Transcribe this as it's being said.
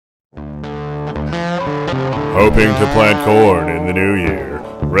Hoping to plant corn in the new year,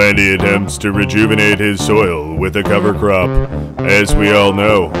 Randy attempts to rejuvenate his soil with a cover crop. As we all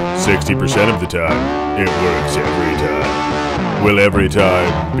know, 60% of the time, it works every time. Will every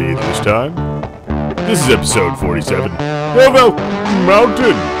time be this time? This is episode 47 of Elk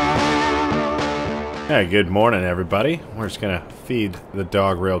Mountain. Hey, good morning, everybody. We're just gonna feed the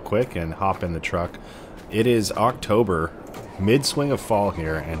dog real quick and hop in the truck. It is October, mid-swing of fall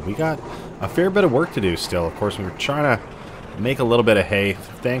here, and we got a fair bit of work to do still. Of course, we were trying to make a little bit of hay.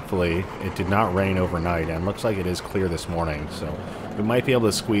 Thankfully, it did not rain overnight, and looks like it is clear this morning, so we might be able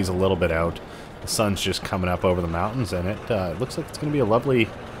to squeeze a little bit out. The sun's just coming up over the mountains, and it looks like it's going to be a lovely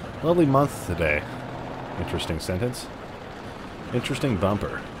month today. Interesting sentence. Interesting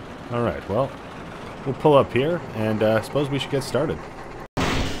bumper. All right, well, we'll pull up here, and I suppose we should get started.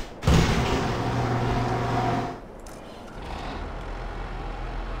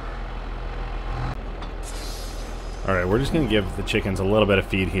 Alright, we're just going to give the chickens a little bit of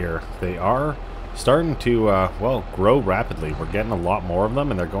feed here. They are starting to, well, grow rapidly. We're getting a lot more of them,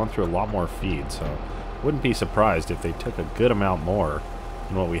 and they're going through a lot more feed, so wouldn't be surprised if they took a good amount more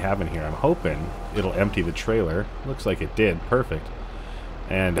than what we have in here. I'm hoping it'll empty the trailer. Looks like it did. Perfect.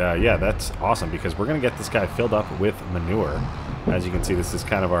 And, yeah, that's awesome, because we're going to get this guy filled up with manure. As you can see, this is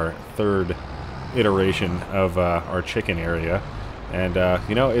kind of our third iteration of our chicken area. And,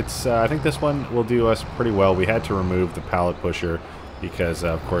 you know, it's, I think this one will do us pretty well. We had to remove the pallet pusher because,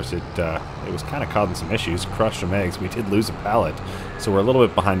 of course, it was kind of causing some issues. Crushed some eggs. We did lose a pallet, so we're a little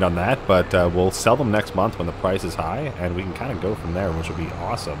bit behind on that, but we'll sell them next month when the price is high, and we can kind of go from there, which will be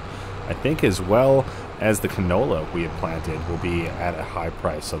awesome. I think as well as the canola we have planted will be at a high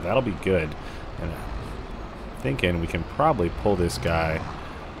price, so that'll be good. And I'm thinking we can probably pull this guy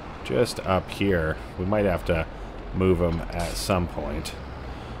just up here. We might have to move them at some point,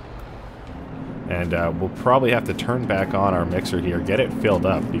 and we'll probably have to turn back on our mixer here, get it filled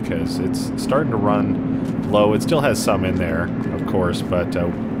up, because it's starting to run low. It still has some in there, of course, but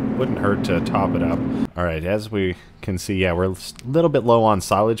wouldn't hurt to top it up. Alright, as we can see, yeah, we're a little bit low on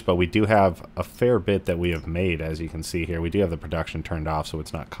silage, but we do have a fair bit that we have made. As you can see here, we do have the production turned off, so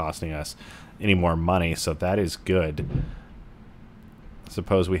it's not costing us any more money, so that is good.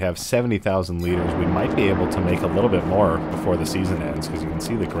 Suppose we have 70,000 liters. We might be able to make a little bit more before the season ends, because you can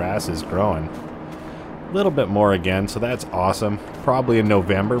see the grass is growing a little bit more again, so that's awesome. Probably in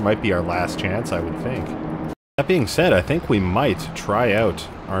November might be our last chance, I would think. That being said, I think we might try out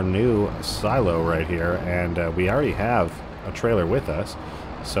our new silo right here, and we already have a trailer with us,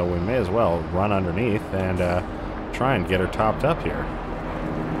 so we may as well run underneath and try and get her topped up here.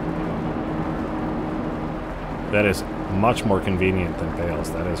 That is much more convenient than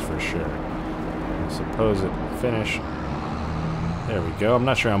bales, that is for sure. I suppose it finish. There we go. I'm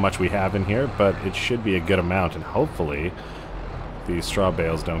not sure how much we have in here, but it should be a good amount, and hopefully these straw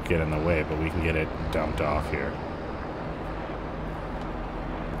bales don't get in the way, but we can get it dumped off here.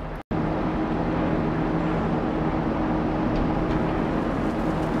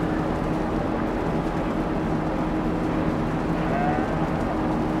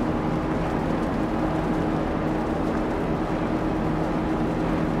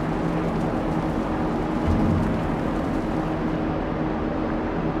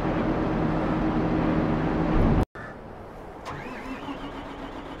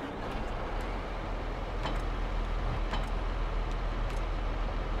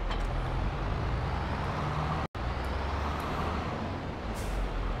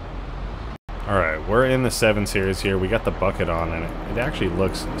 Alright, we're in the 7 Series here. We got the bucket on, and it actually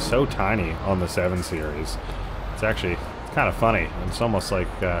looks so tiny on the 7 Series. It's kind of funny. It's almost like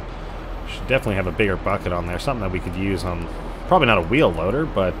we should definitely have a bigger bucket on there. Something that we could use on, probably not a wheel loader,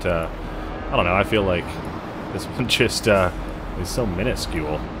 but I don't know. I feel like this one just is so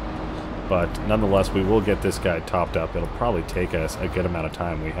minuscule. But nonetheless, we will get this guy topped up. It'll probably take us a good amount of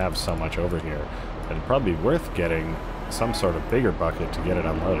time. We have so much over here. It'd probably be worth getting some sort of bigger bucket to get it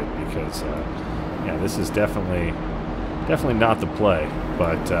unloaded, because yeah, this is definitely not the play,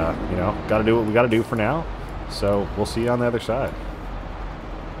 but you know, gotta do what we gotta do for now, so we'll see you on the other side.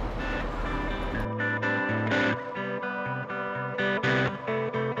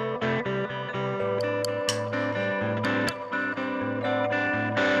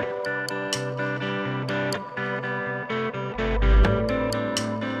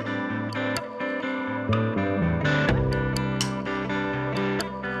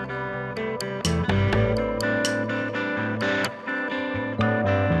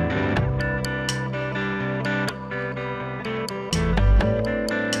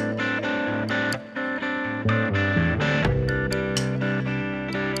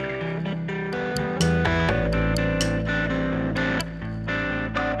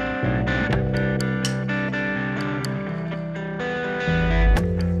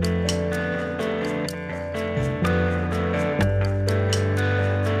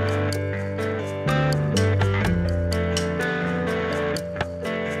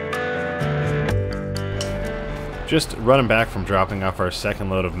 Just running back from dropping off our second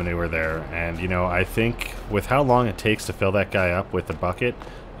load of manure there, and you know, I think with how long it takes to fill that guy up with the bucket,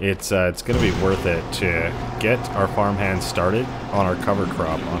 it's going to be worth it to get our farmhands started on our cover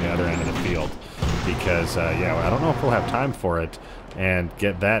crop on the other end of the field, because yeah, I don't know if we'll have time for it, and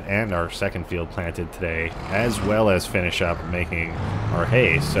get that and our second field planted today, as well as finish up making our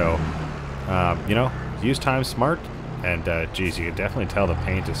hay. So you know, use time smart, and geez, you can definitely tell the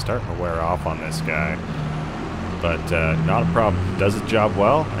paint is starting to wear off on this guy. But not a problem. Does the job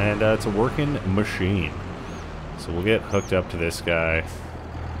well, and it's a working machine. So we'll get hooked up to this guy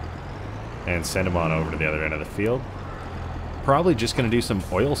and send him on over to the other end of the field. Probably just going to do some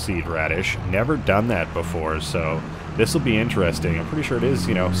oilseed radish. Never done that before, so this will be interesting. I'm pretty sure it is,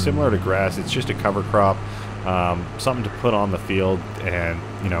 you know, similar to grass. It's just a cover crop, something to put on the field, and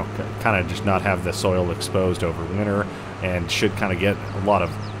you know, kind of just not have the soil exposed over winter, and should kind of get a lot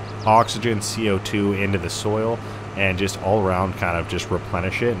of oxygen, CO2 into the soil, and just all around kind of just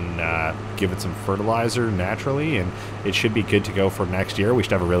replenish it and give it some fertilizer naturally, and it should be good to go for next year. We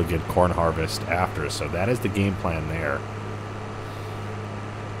should have a really good corn harvest after, so that is the game plan there.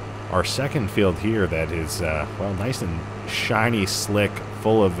 Our second field here that is, well, nice and shiny, slick,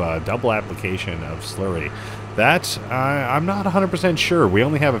 full of double application of slurry. That, I'm not 100% sure. We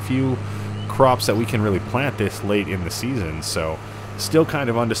only have a few crops that we can really plant this late in the season, so still kind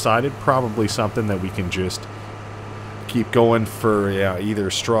of undecided. Probably something that we can just keep going for, yeah,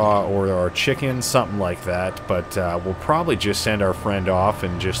 either straw or our chicken, something like that. But we'll probably just send our friend off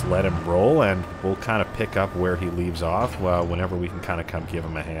and just let him roll, and we'll kind of pick up where he leaves off whenever we can kind of come give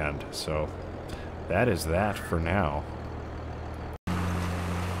him a hand. So that is that for now.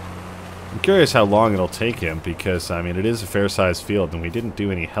 I'm curious how long it'll take him, because, I mean, it is a fair-sized field, and we didn't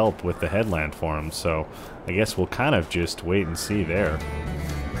do any help with the headland for him, so I guess we'll kind of just wait and see there.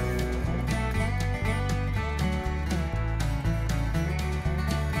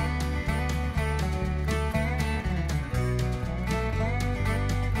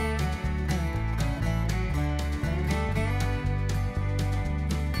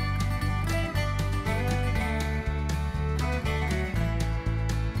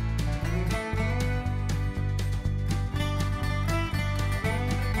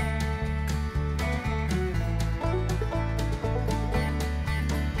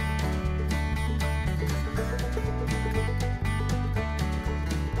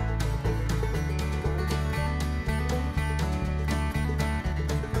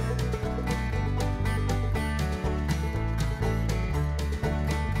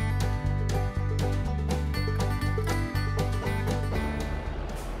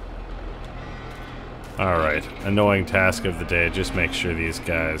 Alright, annoying task of the day. Just make sure these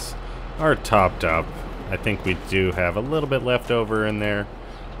guys are topped up. I think we do have a little bit left over in there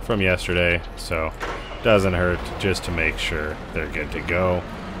from yesterday, so doesn't hurt just to make sure they're good to go.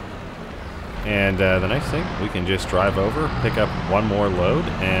 And the nice thing, we can just drive over, pick up one more load,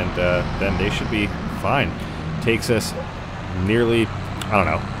 and then they should be fine. Takes us nearly, I don't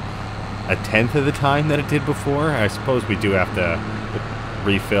know, a tenth of the time that it did before. I suppose we do have to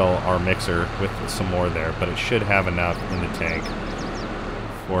refill our mixer with some more there, but it should have enough in the tank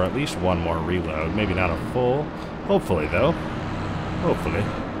for at least one more reload. Maybe not a full. Hopefully, though. Hopefully.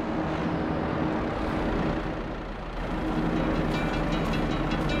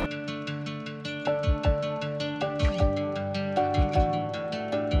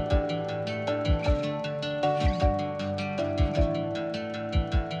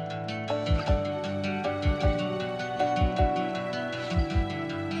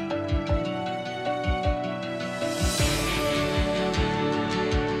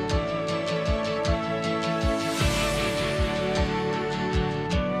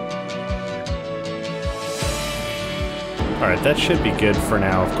 Alright, that should be good for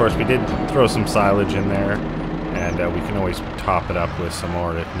now. Of course, we did throw some silage in there, and we can always top it up with some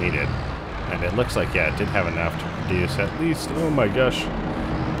more if needed. And it looks like, yeah, it did have enough to produce at least, oh my gosh,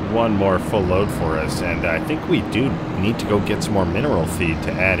 one more full load for us. And I think we do need to go get some more mineral feed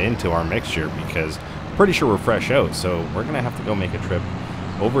to add into our mixture, because I'm pretty sure we're fresh out, so we're going to have to go make a trip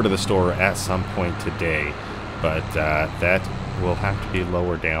over to the store at some point today. But that will have to be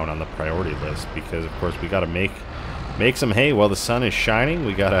lower down on the priority list, because, of course, we got to make some hay while the sun is shining.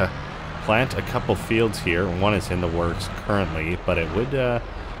 We gotta plant a couple fields here. One is in the works currently, but it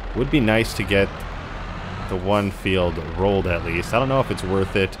would be nice to get the one field rolled at least. I don't know if it's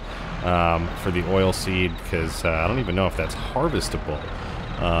worth it for the oil seed, because I don't even know if that's harvestable.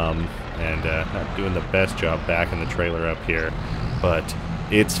 And not doing the best job back in the trailer up here, but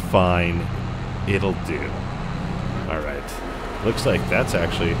it's fine. It'll do. Alright. Looks like that's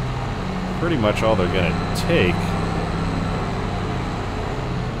actually pretty much all they're gonna take.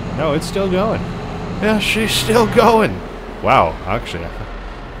 No, it's still going. Yeah, she's still going. Wow, actually,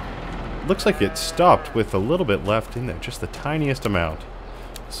 looks like it stopped with a little bit left in there, just the tiniest amount.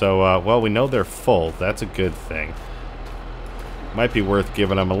 So, well, we know they're full. That's a good thing. Might be worth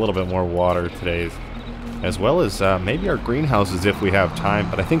giving them a little bit more water today, as well as maybe our greenhouses if we have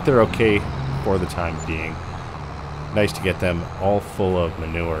time, but I think they're okay for the time being. Nice to get them all full of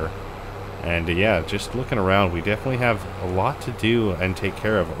manure. And yeah, just looking around, we definitely have a lot to do and take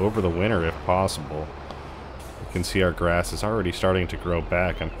care of over the winter if possible. You can see our grass is already starting to grow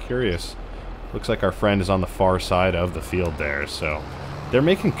back. I'm curious. Looks like our friend is on the far side of the field there, so they're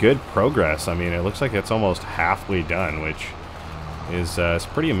making good progress. I mean, it looks like it's almost halfway done, which is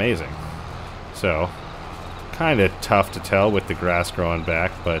pretty amazing. So, kind of tough to tell with the grass growing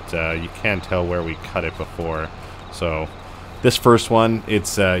back, but you can tell where we cut it before. So, this first one,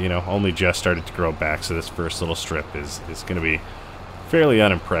 it's you know, only just started to grow back, so this first little strip is going to be fairly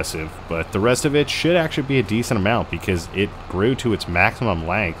unimpressive. But the rest of it should actually be a decent amount because it grew to its maximum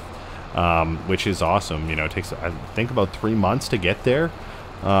length, which is awesome. You know, it takes, I think, about 3 months to get there,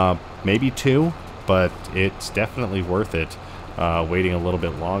 maybe 2, but it's definitely worth it. Waiting a little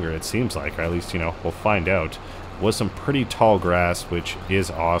bit longer, it seems like, or at least, you know, we'll find out. Was some pretty tall grass, which is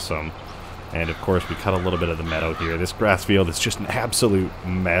awesome. And of course, we cut a little bit of the meadow here. This grass field is just an absolute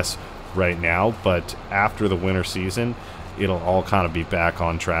mess right now, but after the winter season, it'll all kind of be back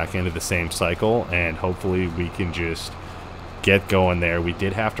on track into the same cycle, and hopefully we can just get going there. We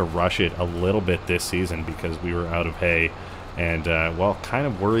did have to rush it a little bit this season because we were out of hay, and well, kind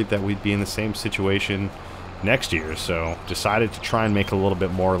of worried that we'd be in the same situation next year, so decided to try and make a little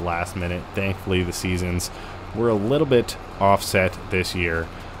bit more last minute. Thankfully, the seasons were a little bit offset this year.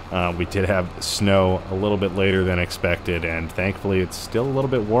 We did have snow a little bit later than expected, and thankfully it's still a little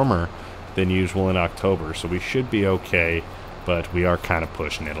bit warmer than usual in October, so we should be okay, but we are kind of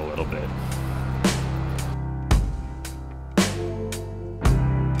pushing it a little bit.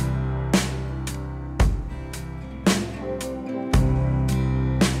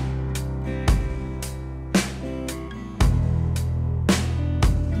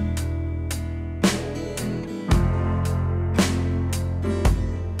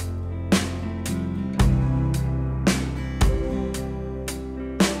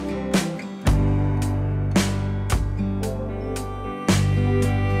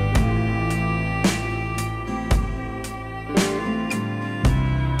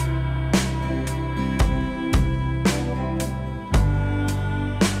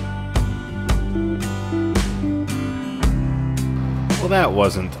 That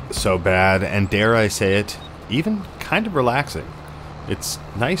wasn't so bad, and dare I say it, even kind of relaxing. It's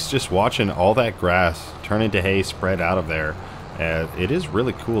nice just watching all that grass turn into hay spread out of there. It is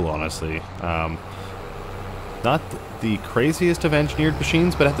really cool, honestly. Not the craziest of engineered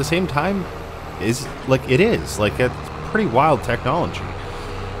machines, but at the same time, it's pretty wild technology.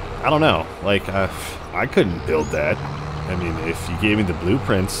 I don't know, like, I couldn't build that. I mean, if you gave me the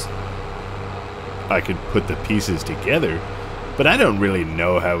blueprints, I could put the pieces together. But I don't really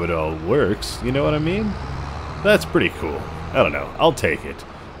know how it all works, you know what I mean? That's pretty cool. I don't know, I'll take it.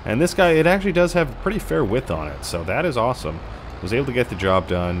 And this guy, it actually does have a pretty fair width on it, so that is awesome. Was able to get the job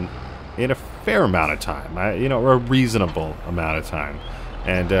done in a fair amount of time, you know, a reasonable amount of time.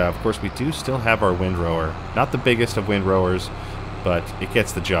 And of course we do still have our windrower. Not the biggest of windrowers, but it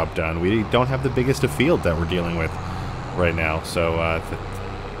gets the job done. We don't have the biggest of field that we're dealing with right now, so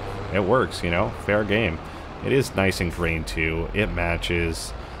it works, you know, fair game. It is nice and green too. It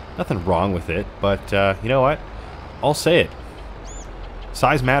matches. Nothing wrong with it, but you know what? I'll say it.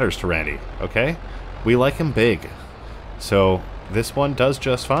 Size matters to Randy, okay? We like him big. So this one does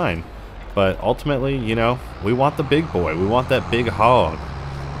just fine. But ultimately, you know, we want the big boy. We want that big hog.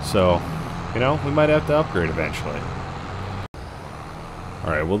 So, you know, we might have to upgrade eventually.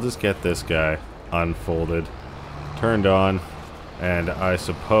 Alright, we'll just get this guy unfolded, turned on, and I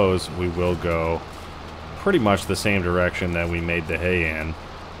suppose we will go pretty much the same direction that we made the hay in.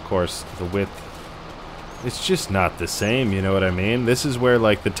 Of course, the width, it's just not the same, you know what I mean? This is where,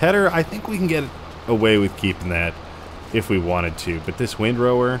 like, the tedder, I think we can get away with keeping that if we wanted to, but this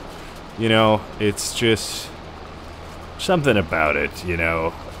windrower, you know, it's just something about it, you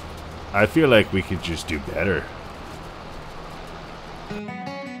know. I feel like we could just do better.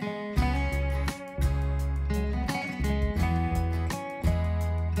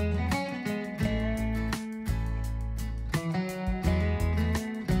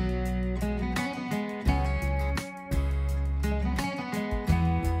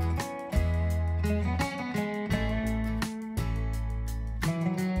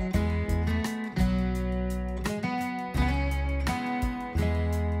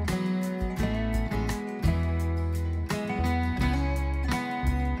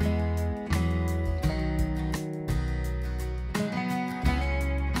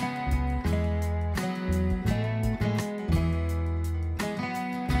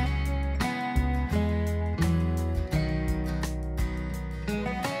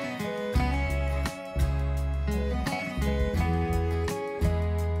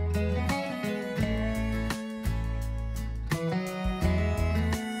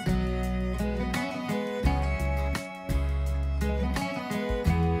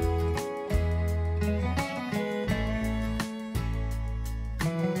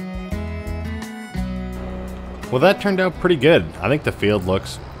 Well, that turned out pretty good. I think the field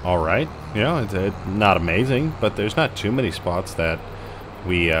looks alright. You know, it's not amazing, but there's not too many spots that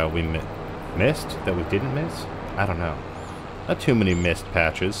we missed, that we didn't miss. I don't know. Not too many missed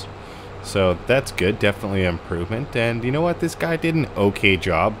patches. So that's good. Definitely an improvement. And you know what? This guy did an okay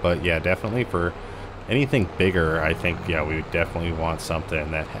job, but yeah, definitely for anything bigger, I think, yeah, we would definitely want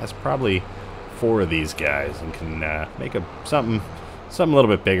something that has probably 4 of these guys and can make something a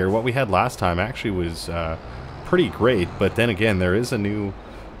little bit bigger. What we had last time actually was pretty great, but then again, there is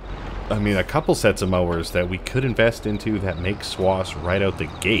a couple sets of mowers that we could invest into that make swaths right out the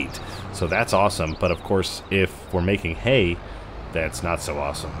gate. So that's awesome, but of course, if we're making hay, that's not so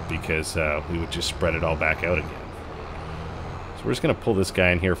awesome, because we would just spread it all back out again. So we're just going to pull this guy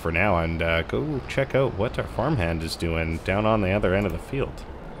in here for now and go check out what our farmhand is doing down on the other end of the field.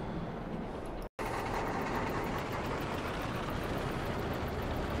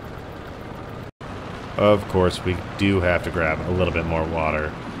 Of course, we do have to grab a little bit more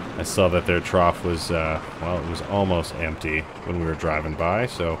water. I saw that their trough was, well, it was almost empty when we were driving by,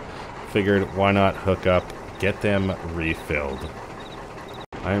 so figured why not hook up, get them refilled.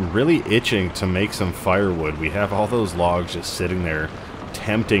 I am really itching to make some firewood. We have all those logs just sitting there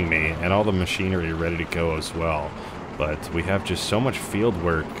tempting me, and all the machinery ready to go as well. But we have just so much field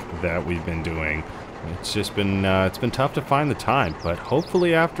work that we've been doing. It's just been, it's been tough to find the time, but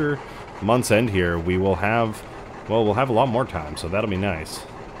hopefully after month's end here, we will have, well, we'll have a lot more time, so that'll be nice.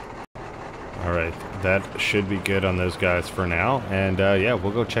 Alright, that should be good on those guys for now, and yeah,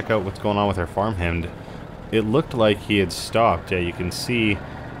 we'll go check out what's going on with our farmhand. It looked like he had stopped. Yeah, you can see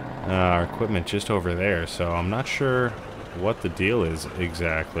our equipment just over there, so I'm not sure what the deal is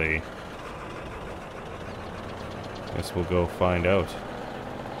exactly. Guess we'll go find out.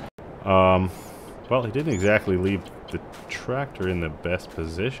 Well, he didn't exactly leave the tractor in the best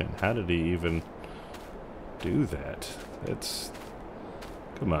position. How did he even do that? It's...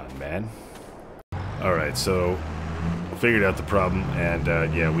 Come on, man. Alright, so figured out the problem,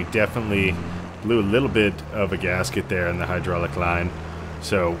 and yeah, we definitely blew a little bit of a gasket there in the hydraulic line.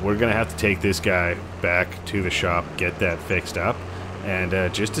 So we're going to have to take this guy back to the shop, get that fixed up,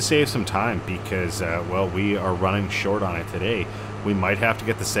 and just to save some time, because, well, we are running short on it today. We might have to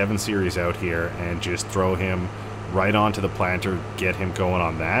get the 7 Series out here and just throw him right onto the planter, get him going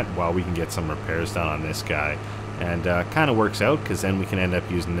on that, while we can get some repairs done on this guy. And kind of works out, because then we can end up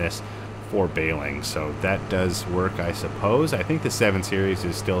using this for baling. So that does work, I suppose. I think the 7 Series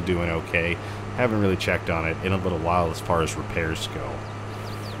is still doing okay. Haven't really checked on it in a little while as far as repairs go.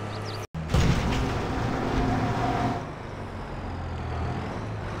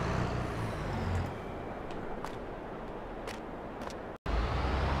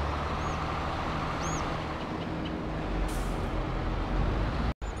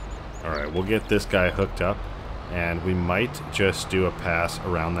 Alright, we'll get this guy hooked up, and we might just do a pass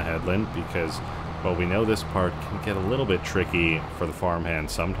around the headland because, well, we know this part can get a little bit tricky for the farmhand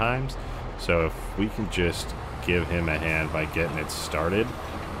sometimes. So if we can just give him a hand by getting it started,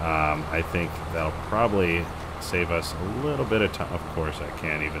 I think that'll probably save us a little bit of time. Of course, I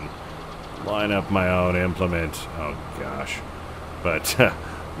can't even line up my own implement. Oh, gosh. But,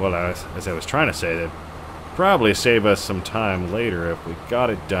 well, as I was trying to say, that probably save us some time later if we got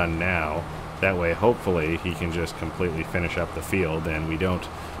it done now. That way, hopefully, he can just completely finish up the field, and we don't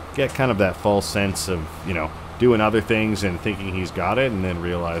get kind of that false sense of, you know, doing other things and thinking he's got it, and then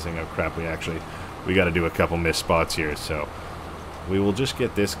realizing, oh crap, we got to do a couple missed spots here. So we will just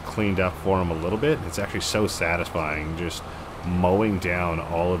get this cleaned up for him a little bit. It's actually so satisfying just mowing down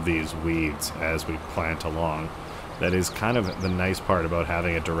all of these weeds as we plant along. That is kind of the nice part about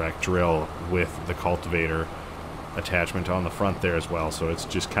having a direct drill with the cultivator attachment on the front there as well. So it's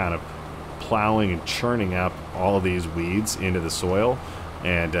just kind of plowing and churning up all of these weeds into the soil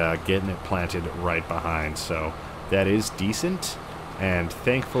and getting it planted right behind. So that is decent, and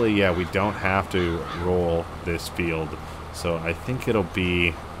thankfully, yeah, we don't have to roll this field, so I think it'll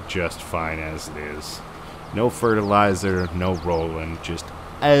be just fine as it is. No fertilizer, no rolling, just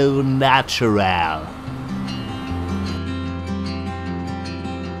au natural.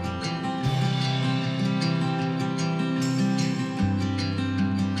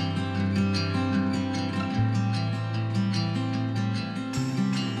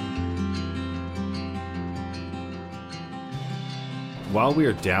 While we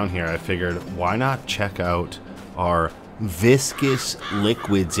are down here, I figured, why not check out our viscous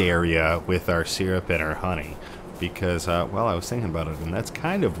liquids area with our syrup and our honey? Because, well, I was thinking about it, and that's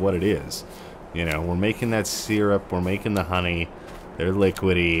kind of what it is. You know, we're making that syrup, we're making the honey, they're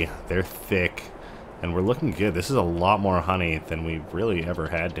liquidy, they're thick, and we're looking good. This is a lot more honey than we've really ever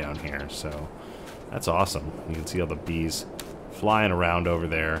had down here, so That's awesome. You can see all the bees flying around over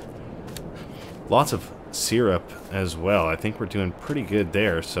there. Lots of syrup as well. I think we're doing pretty good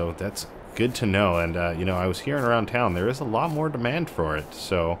there, so that's good to know. And, you know, I was hearing around town there is a lot more demand for it,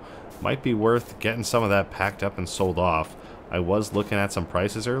 so might be worth getting some of that packed up and sold off. I was looking at some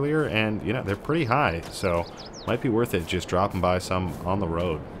prices earlier, and, you know, they're pretty high, so might be worth it just dropping by some on the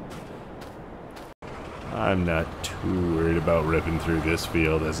road. I'm not too worried about ripping through this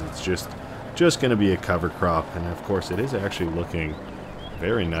field, as it's just going to be a cover crop, and of course it is actually looking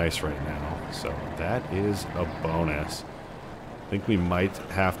very nice right now, so that is a bonus. I think we might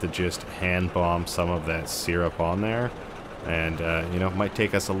have to just hand bomb some of that syrup on there, and you know, it might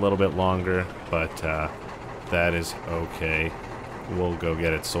take us a little bit longer, but that is okay. We'll go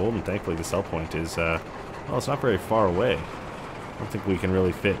get it sold, and thankfully the sell point is well, it's not very far away. I don't think we can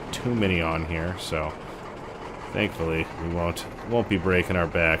really fit too many on here, so thankfully we won't be breaking our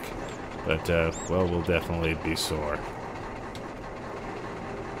back, but well, we'll definitely be sore.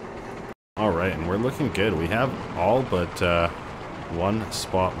 Alright, and we're looking good. We have all but one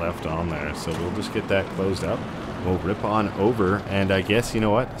spot left on there, so we'll just get that closed up. We'll rip on over, and I guess, you know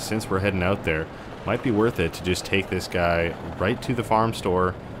what, since we're heading out there, might be worth it to just take this guy right to the farm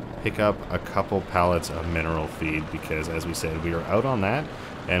store, pick up a couple pallets of mineral feed, because as we said, we are out on that,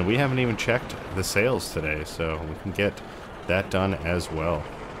 and we haven't even checked the sales today, so we can get that done as well.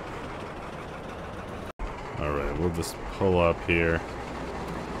 Alright, we'll just pull up here.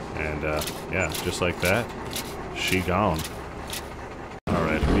 And, yeah, just like that, she gone.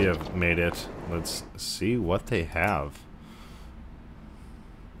 Alright, we have made it. Let's see what they have.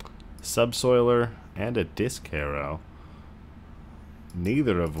 Subsoiler and a disc harrow.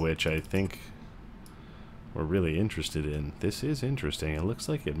 Neither of which I think we're really interested in. This is interesting. It looks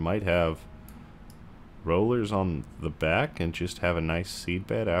like it might have rollers on the back and just have a nice seed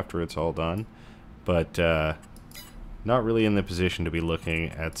bed after it's all done. But, not really in the position to be looking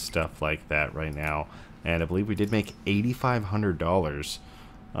at stuff like that right now. And I believe we did make $8,500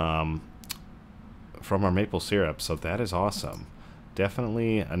 from our maple syrup, so that is awesome.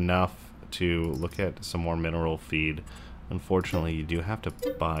 Definitely enough to look at some more mineral feed. Unfortunately, you do have to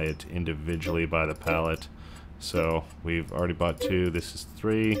buy it individually by the pallet. So we've already bought 2. This is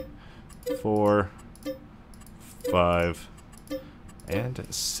 3, 4, 5, and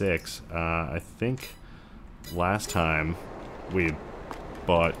 6. I think last time we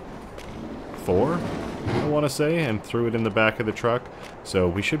bought 4, I want to say, and threw it in the back of the truck. So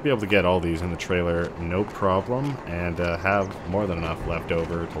we should be able to get all these in the trailer no problem, and have more than enough left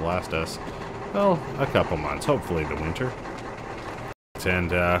over to last us, well, a couple months, hopefully the winter.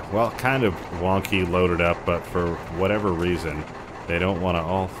 And, well, kind of wonky loaded up, but for whatever reason, they don't want to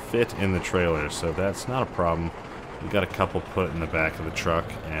all fit in the trailer, so that's not a problem. We got a couple put in the back of the truck,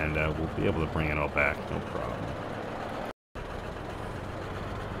 and we'll be able to bring it all back, no problem.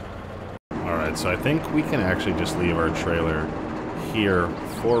 Alright, so I think we can actually just leave our trailer here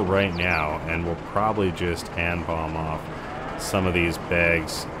for right now, and we'll probably just hand bomb off some of these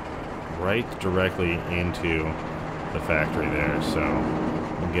bags right directly into the factory there. So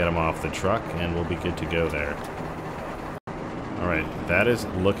we'll get them off the truck, and we'll be good to go there. Alright, that is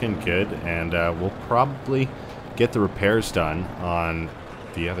looking good, and we'll probably get the repairs done on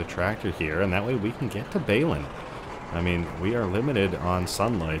the other tractor here, and that way we can get to baling. I mean, we are limited on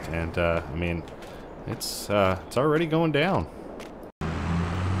sunlight, and I mean, it's already going down.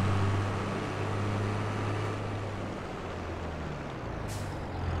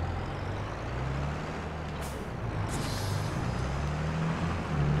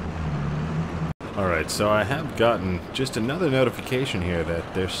 Alright, so I have gotten just another notification here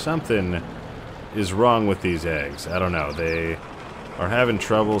that there's something is wrong with these eggs. I don't know, they are having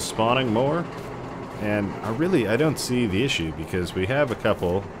trouble spawning more, and I don't see the issue, because we have a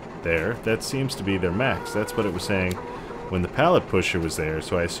couple there. That seems to be their max. That's what it was saying when the pallet pusher was there,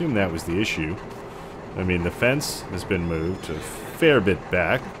 so I assume that was the issue. I mean, the fence has been moved a fair bit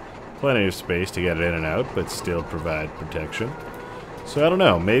back. Plenty of space to get it in and out, but still provide protection. So I don't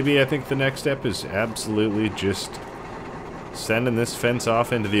know, maybe I think the next step is absolutely just sending this fence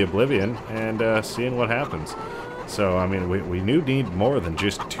off into the oblivion and seeing what happens. So, I mean, we need more than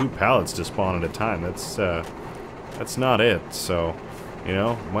just 2 pallets to spawn at a time. That's not it. So, you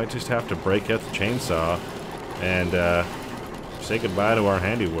know, might just have to break out the chainsaw and say goodbye to our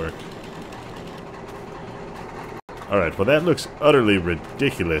handiwork. Alright, well that looks utterly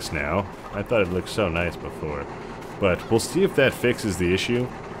ridiculous now. I thought it looked so nice before. But we'll see if that fixes the issue.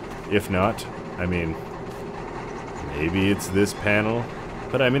 If not, I mean, maybe it's this panel.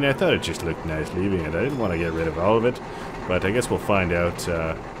 But I mean, I thought it just looked nice leaving it. I didn't want to get rid of all of it. But I guess we'll find out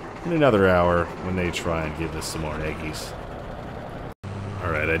in another hour when they try and give us some more eggies.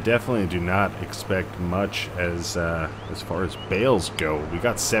 Alright, I definitely do not expect much as far as bales go. We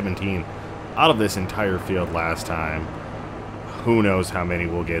got 17 out of this entire field last time. Who knows how many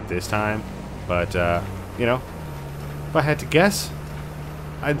we'll get this time. But, you know, if I had to guess,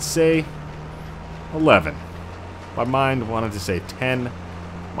 I'd say 11. My mind wanted to say 10.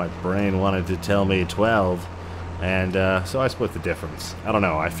 My brain wanted to tell me 12. And so I split the difference. I don't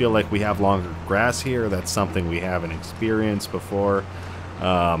know. I feel like we have longer grass here. That's something we haven't experienced before.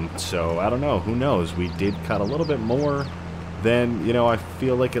 So I don't know. Who knows? We did cut a little bit more than, you know, I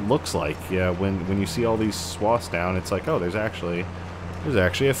feel like it looks like. Yeah, when you see all these swaths down, it's like, oh, there's actually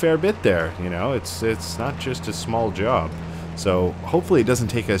a fair bit there. You know, it's not just a small job. So hopefully it doesn't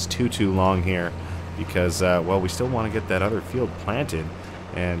take us too long here, because well, we still want to get that other field planted,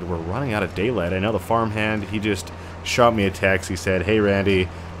 and we're running out of daylight. I know the farmhand, he just shot me a text. He said, "Hey Randy,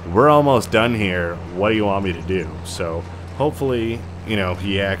 we're almost done here. What do you want me to do?" So hopefully, you know,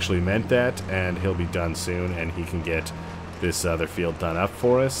 he actually meant that, and he'll be done soon, and he can get this other field done up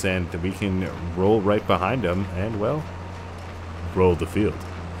for us, and we can roll right behind him and, well, roll the field.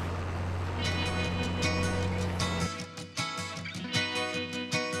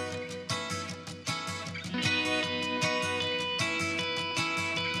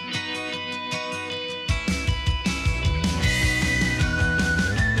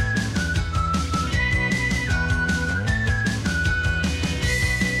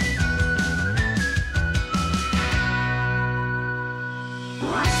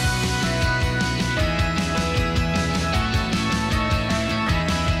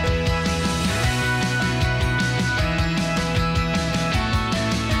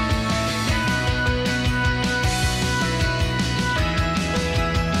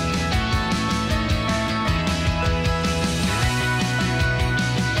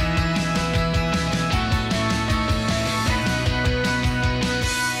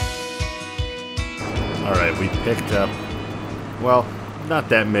 Alright, we picked up, well, not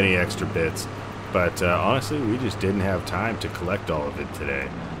that many extra bits, but honestly, we just didn't have time to collect all of it today.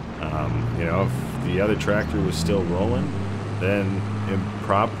 You know, if the other tractor was still rolling, then it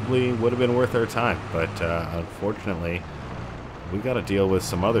probably would have been worth our time, but unfortunately, we got to deal with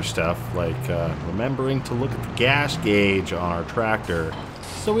some other stuff, like remembering to look at the gas gauge on our tractor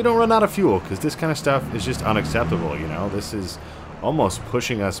so we don't run out of fuel, because this kind of stuff is just unacceptable, you know? This is almost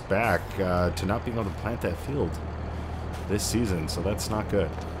pushing us back to not being able to plant that field this season, so that's not good.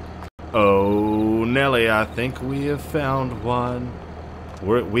 Oh, Nelly, I think we have found one.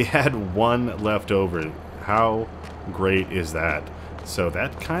 We had one left over. How great is that? So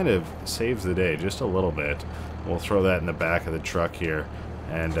that kind of saves the day just a little bit. We'll throw that in the back of the truck here,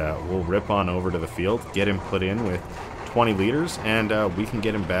 and we'll rip on over to the field, get him put in with 20 liters, and we can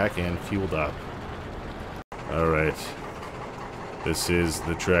get him back and fueled up. All right. This is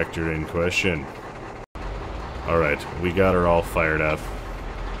the tractor in question. Alright, we got her all fired up.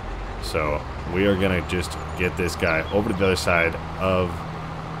 So, we are going to just get this guy over to the other side of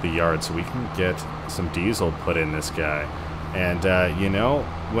the yard so we can get some diesel put in this guy. And, you know,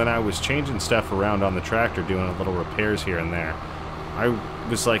 when I was changing stuff around on the tractor, doing little repairs here and there, I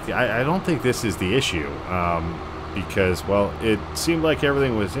was like, I don't think this is the issue. Because, well, it seemed like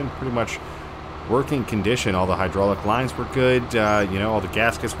everything was in pretty much working condition. All the hydraulic lines were good, you know, all the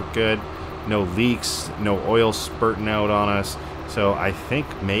gaskets were good, no leaks, no oil spurting out on us. So I think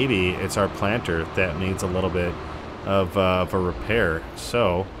maybe it's our planter that needs a little bit of a repair.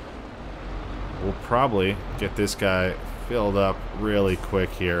 So we'll probably get this guy filled up really quick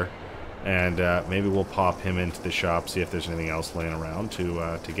here, and maybe we'll pop him into the shop, see if there's anything else laying around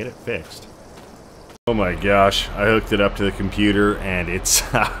to get it fixed. Oh my gosh, I hooked it up to the computer and it's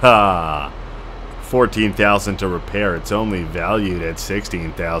 14,000 to repair. It's only valued at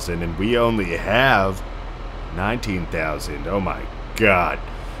 16,000, and we only have 19,000. Oh my god.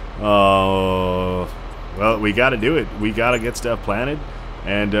 Oh, well, we got to do it. We got to get stuff planted,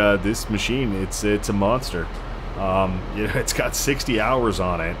 and this machine, it's a monster. You know, it's got 60 hours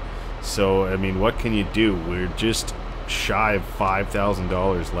on it. So I mean, what can you do? We're just shy of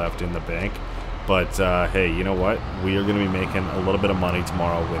 $5,000 left in the bank. But hey, you know what? We are going to be making a little bit of money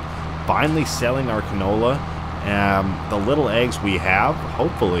tomorrow with finally selling our canola. The little eggs we have,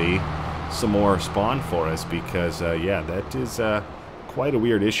 hopefully some more spawn for us, because yeah, that is quite a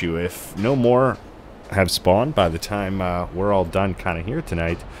weird issue. If no more have spawned by the time we're all done kind of here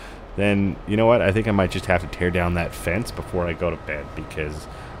tonight, then you know what? I think I might just have to tear down that fence before I go to bed, because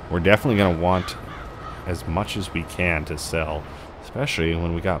we're definitely going to want as much as we can to sell, especially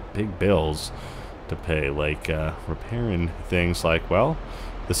when we got big bills to pay, like repairing things like, well,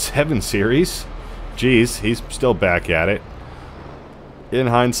 The 7 Series? Geez, he's still back at it. In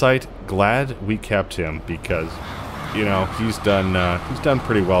hindsight, glad we kept him because, you know, he's done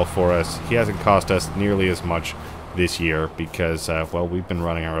pretty well for us. He hasn't cost us nearly as much this year because, well, we've been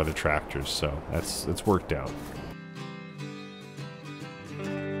running our other tractors, so it's worked out.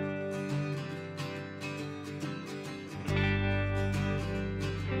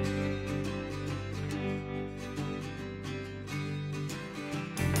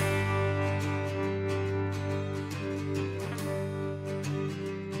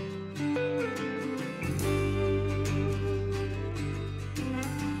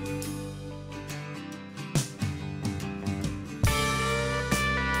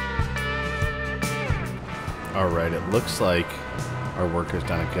 Alright, it looks like our worker's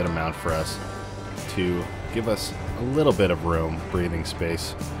done a good amount for us to give us a little bit of room, breathing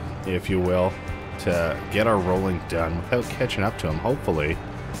space, if you will, to get our rolling done without catching up to him. Hopefully,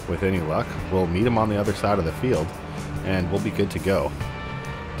 with any luck, we'll meet him on the other side of the field and we'll be good to go.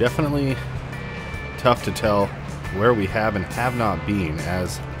 Definitely tough to tell where we have and have not been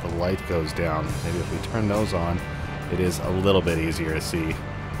as the light goes down. Maybe if we turn those on, it is a little bit easier to see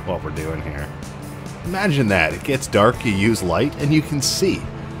what we're doing here. Imagine that. It gets dark, you use light, and you can see.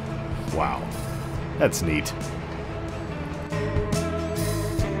 Wow. That's neat.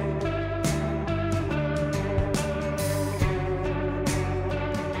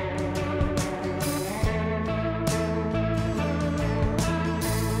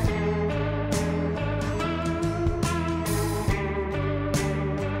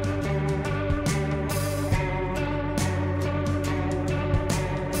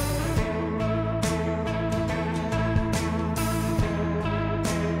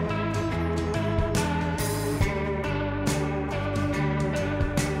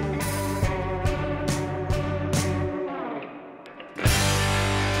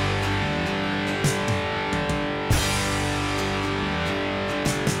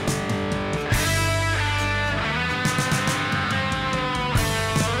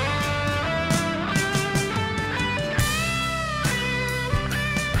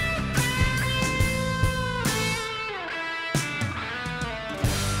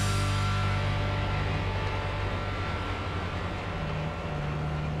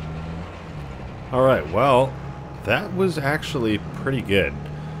 Alright, well, that was actually pretty good.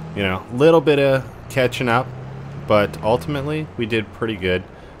 You know, a little bit of catching up, but ultimately we did pretty good.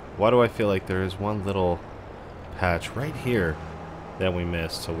 Why do I feel like there is one little patch right here that we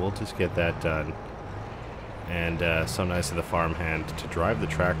missed? So we'll just get that done. And so nice of the farmhand to drive the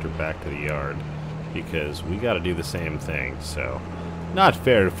tractor back to the yard because we got to do the same thing. So not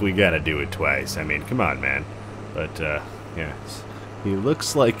fair if we got to do it twice. I mean, come on, man. But yeah, he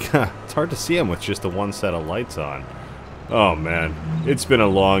looks like it's hard to see him with just the one set of lights on. Oh man, it's been a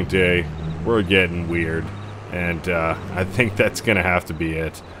long day. We're getting weird, and I think that's gonna have to be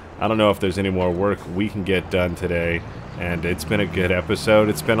it. I don't know if there's any more work we can get done today, and it's been a good episode.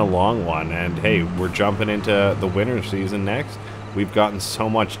 It's been a long one, and hey, we're jumping into the winter season next. We've gotten so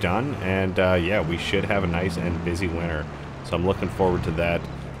much done, and yeah, we should have a nice and busy winter. So I'm looking forward to that.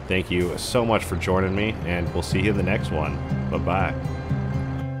 Thank you so much for joining me, and we'll see you in the next one. Bye-bye.